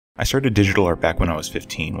I started digital art back when I was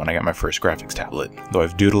 15 when I got my first graphics tablet, though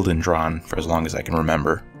I've doodled and drawn for as long as I can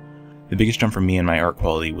remember. The biggest jump for me in my art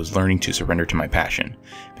quality was learning to surrender to my passion,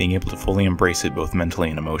 being able to fully embrace it both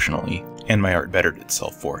mentally and emotionally, and my art bettered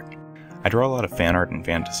itself for it. I draw a lot of fan art and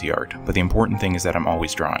fantasy art, but the important thing is that I'm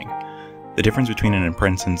always drawing. The difference between an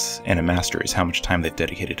apprentice and a master is how much time they've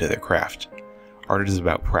dedicated to their craft. Art is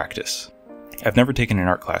about practice. I've never taken an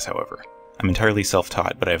art class, however. I'm entirely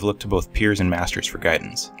self-taught, but I've looked to both peers and masters for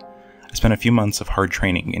guidance. I spent a few months of hard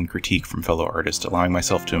training and critique from fellow artists, allowing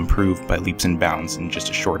myself to improve by leaps and bounds in just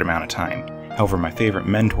a short amount of time. However, my favorite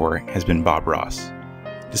mentor has been Bob Ross.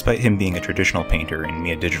 Despite him being a traditional painter and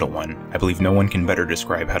me a digital one, I believe no one can better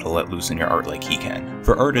describe how to let loose in your art like he can.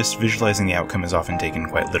 For artists, visualizing the outcome is often taken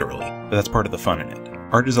quite literally, but that's part of the fun in it.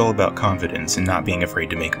 Art is all about confidence and not being afraid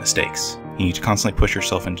to make mistakes. You need to constantly push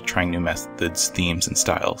yourself into trying new methods, themes, and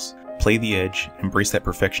styles. Play the edge, embrace that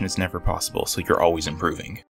perfection is never possible, so you're always improving.